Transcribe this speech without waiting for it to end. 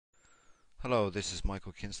Hello, this is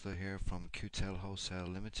Michael Kinsler here from Qtell Wholesale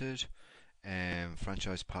Limited,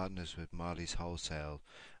 franchise partners with Marley's Wholesale,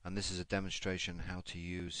 and this is a demonstration how to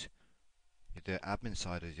use the admin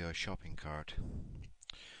side of your shopping cart.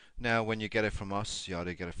 Now, when you get it from us, you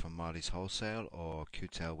either get it from Marley's Wholesale or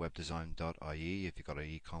Qtellwebdesign.ie if you've got an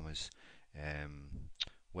e-commerce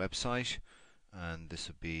website, and this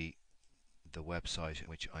would be the website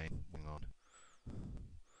which I'm on.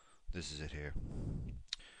 This is it here.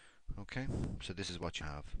 Okay, so this is what you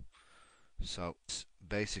have. So it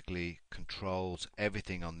basically controls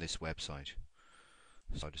everything on this website.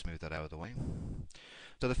 So I'll just move that out of the way.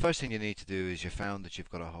 So the first thing you need to do is you found that you've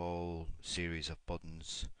got a whole series of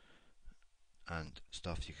buttons and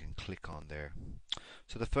stuff you can click on there.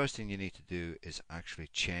 So the first thing you need to do is actually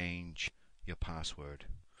change your password.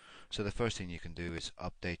 So the first thing you can do is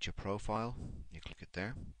update your profile. You click it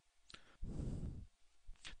there.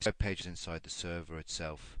 This web page is inside the server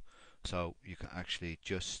itself, so you can actually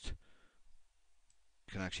just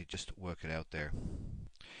work it out there.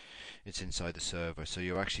 It's inside the server, so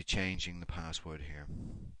you're actually changing the password here.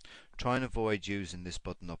 Try and avoid using this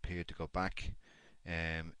button up here to go back.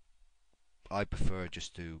 I prefer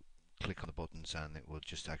just to click on the buttons and it will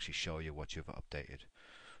just actually show you what you've updated.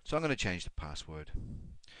 So I'm going to change the password.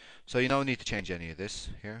 So you don't need to change any of this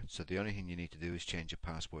here, so the only thing you need to do is change your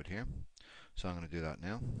password here. So I'm going to do that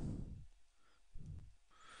now.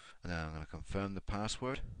 And now I'm going to confirm the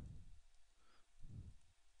password.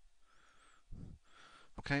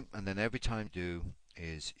 Okay, and then every time you do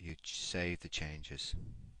is you save the changes.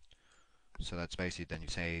 So that's basically then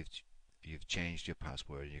you've changed your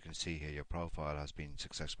password. You can see here your profile has been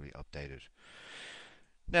successfully updated.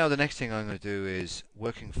 Now the next thing I'm going to do is,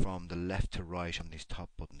 working from the left to right on these top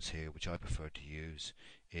buttons here, which I prefer to use,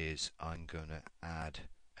 is I'm going to add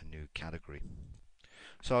a new category.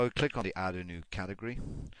 So I'll click on the add a new category.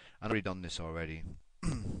 I've already done this already.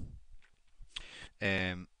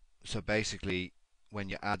 So basically when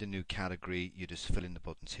you add a new category you just fill in the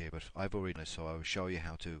buttons here, but I've already done it, so I will show you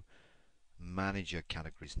how to manage your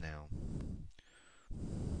categories now.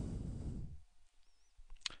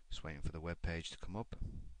 Just waiting for the web page to come up.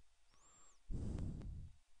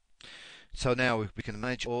 So now we can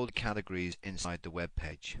manage all the categories inside the web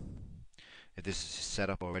page. If this is set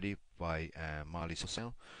up already by Marley's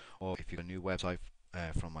Wholesale, or if you've got a new website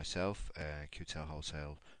from myself,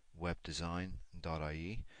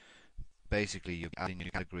 Qtellwebdesign.ie, basically you're adding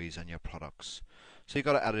new categories on your products. So you've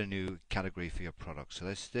got to add a new category for your product. So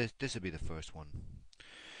this will be the first one.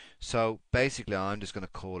 So basically I'm just going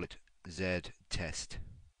to call it Z Test.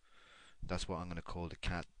 That's what I'm going to call the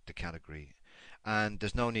category. And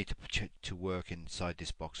there's no need to work inside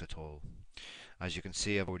this box at all. As you can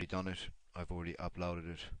see, I've already done it. I've already uploaded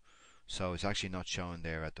it. So it's actually not showing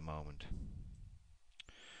there at the moment.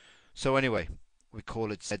 So anyway, we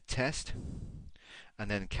call it Z Test. And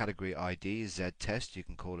then category ID is Z Test. You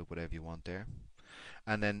can call it whatever you want there.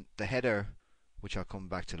 And then the header, which I'll come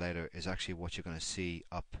back to later, is actually what you're going to see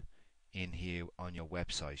up in here on your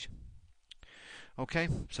website. Okay,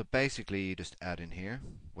 so basically you just add in here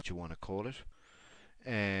what you want to call it.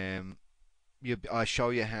 I'll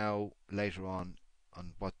show you how later on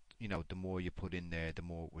what, the more you put in there, the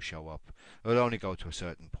more it will show up. It will only go to a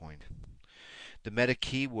certain point. The meta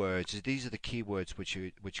keywords, these are the keywords which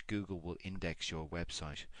Google will index your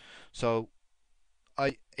website. So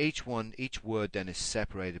each word then is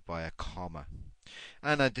separated by a comma.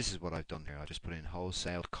 And this is what I've done here. I just put in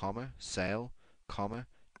wholesale, comma, sale, comma,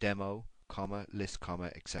 demo, comma, list,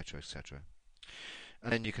 comma, etc., etc.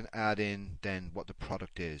 And then you can add in then what the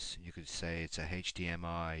product is. You could say it's a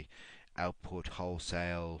HDMI, output,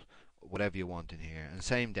 wholesale, whatever you want in here. And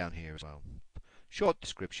same down here as well. Short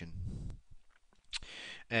description.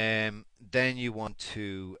 Then you want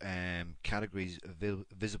to categories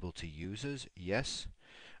visible to users, yes.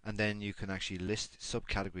 And then you can actually list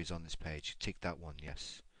subcategories on this page. Tick that one,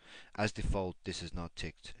 yes. As default, this is not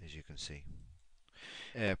ticked, as you can see.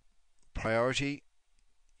 Priority,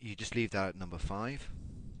 you just leave that at number 5.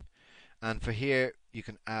 And for here, you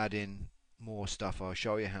can add in more stuff. I'll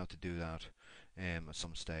show you how to do that at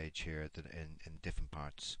some stage here in different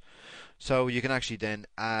parts. So you can actually then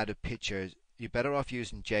add a picture. You're better off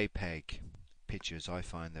using JPEG pictures. I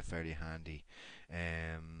find they're fairly handy.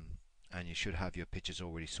 And you should have your pictures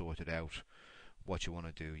already sorted out, what you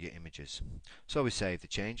want to do, your images. So we save the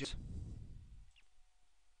changes.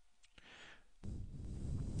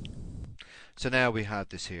 So now we have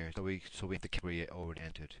this here. So we have the category already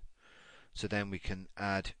entered. So then we can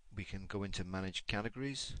go into manage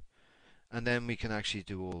categories, and then we can actually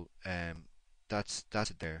do all. That's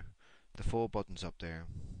it there. The 4 buttons up there.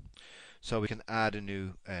 So we can add a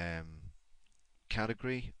new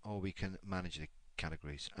category, or we can manage the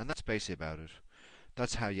categories, and that's basically about it.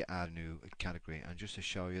 That's how you add a new category. And just to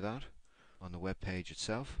show you that on the web page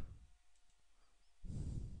itself,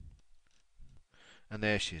 and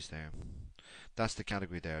there she is there. That's the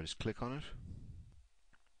category there. Just click on it.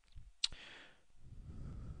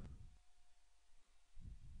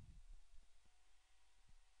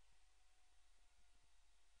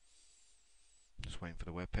 Just waiting for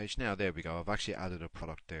the web page. Now there we go. I've actually added a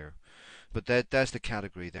product there. But there's the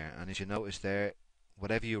category there. And as you notice there,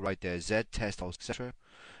 whatever you write there, Z, test, etc.,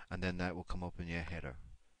 and then that will come up in your header.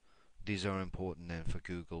 These are important then for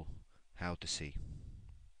Google how to see.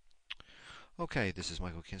 Okay, this is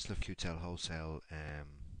Michael Kinsler of Qtell Wholesale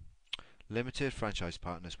Limited, franchise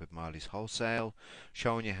partners with Marley's Wholesale,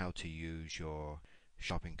 showing you how to use your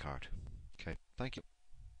shopping cart. Okay, thank you.